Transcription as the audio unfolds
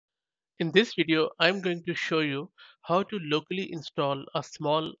In this video, I'm going to show you how to locally install a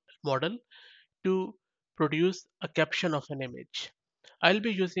small model to produce a caption of an image. I'll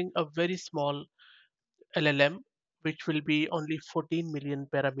be using a very small LLM, which will be only 14 million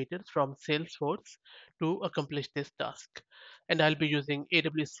parameters from Salesforce to accomplish this task. And I'll be using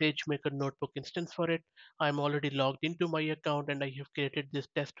AWS SageMaker Notebook instance for it. I'm already logged into my account and I have created this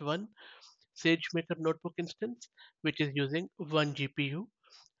test one SageMaker Notebook instance, which is using 1 GPU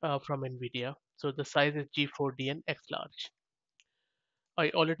from NVIDIA. So the size is G4DN X large.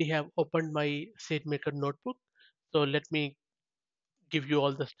 I already have opened my SageMaker Notebook. So let me give you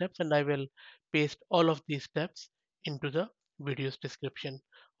all the steps and I will paste all of these steps into the video's description,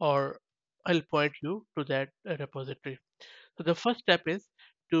 or I'll point you to that repository. So the first step is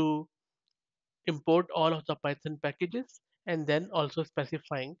to import all of the Python packages and then also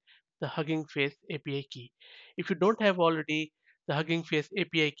specifying the Hugging Face API key. If you don't have already the Hugging Face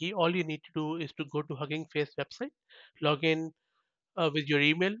API key, all you need to do is to go to Hugging Face website, log in with your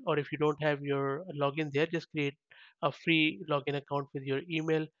email, or if you don't have your login there, just create a free login account with your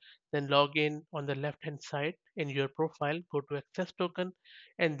email, then log in on the left hand side in your profile, go to access token,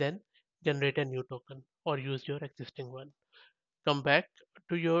 and then generate a new token or use your existing one. Come back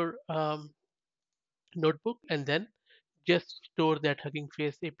to your notebook and then just store that Hugging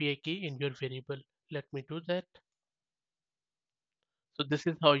Face API key in your variable. Let me do that. So this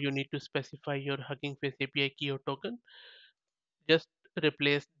is how you need to specify your Hugging Face API key or token. Just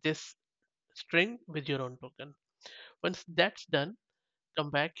replace this string with your own token. Once that's done,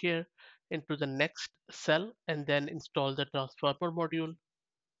 come back here into the next cell and then install the transformer module,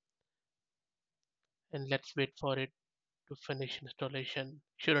 and let's wait for it to finish installation.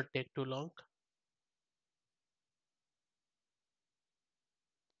 Shouldn't take too long.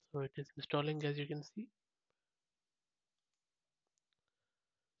 So it is installing, as you can see.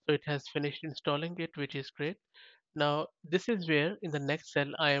 So it has finished installing it, which is great. Now, this is where in the next cell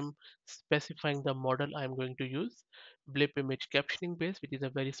I am specifying the model I am going to use, Blip image captioning base, which is a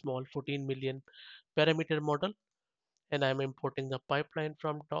very small 14 million parameter model, and I'm importing the pipeline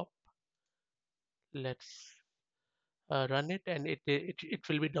from top. Let's run it, and it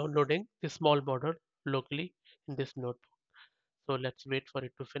will be downloading the small model locally in this notebook. So let's wait for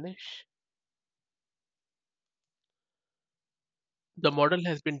it to finish. The model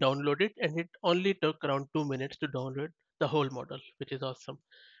has been downloaded, and it only took around 2 minutes to download the whole model, which is awesome.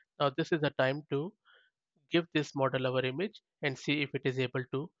 Now this is the time to give this model our image and see if it is able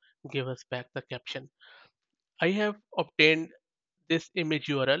to give us back the caption. I have obtained this image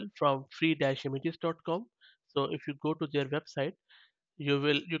URL from free-images.com. So if you go to their website,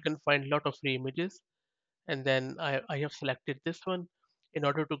 you can find a lot of free images, and then I have selected this one. In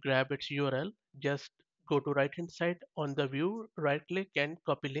order to grab its URL, just go to right hand side on the view, right click and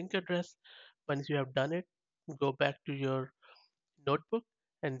copy link address. Once you have done it, go back to your notebook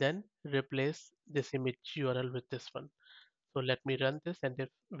and then replace this image URL with this one. So let me run this and if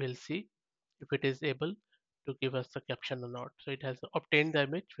we'll see if it is able to give us the caption or not. So it has obtained the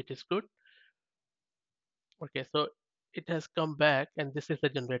image, which is good. Okay, so it has come back and this is the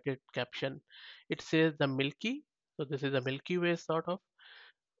generated caption. It says the Milky. So this is a Milky Way sort of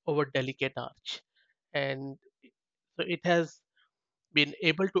over delicate arch. And so it has been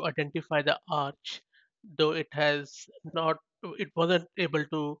able to identify the arch, though it wasn't able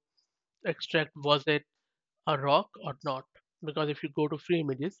to extract was it a rock or not. Because if you go to free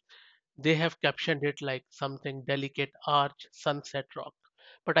images, they have captioned it like something delicate arch sunset rock.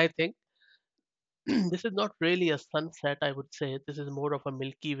 But I think this is not really a sunset, I would say. This is more of a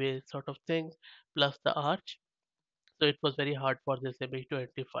Milky Way sort of thing, plus the arch. So it was very hard for this image to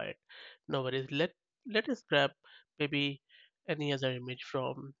identify it. No worries. Let us grab maybe any other image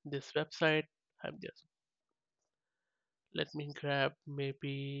from this website. I'm just Let me grab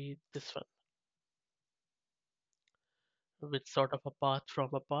maybe this one with sort of a path from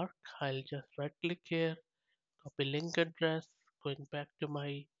a park. I'll just right click here, copy link address, going back to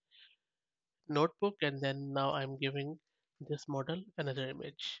my notebook, and then now I'm giving this model another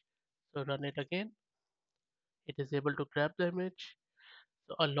image. So run it again. It is able to grab the image.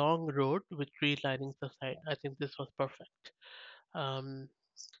 So a long road with tree lining the side. I think this was perfect.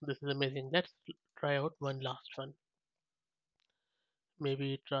 This is amazing. Let's try out one last one.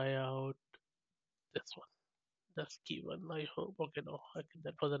 Maybe try out this one, the ski one. I hope. Okay, no, okay,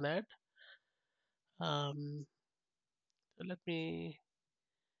 that was an ad. So let me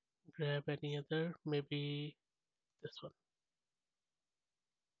grab any other. Maybe this one.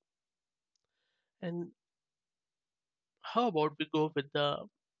 And how about we go with the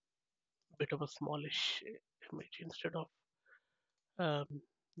bit of a smallish image instead of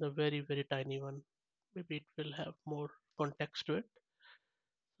the very tiny one. Maybe it will have more context to it.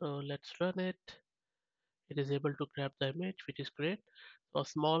 So let's run it. It is able to grab the image, which is great. So a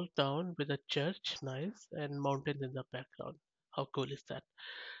small town with a church, nice, and mountains in the background. How cool is that?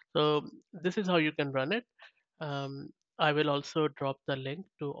 So this is how you can run it. I will also drop the link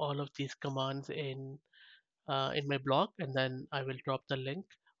to all of these commands in my blog, and then I will drop the link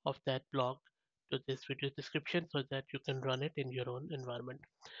of that blog to this video description so that you can run it in your own environment.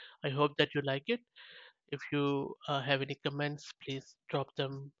 I hope that you like it. If you have any comments, please drop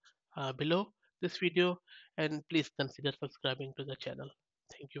them below this video, and please consider subscribing to the channel.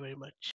 Thank you very much.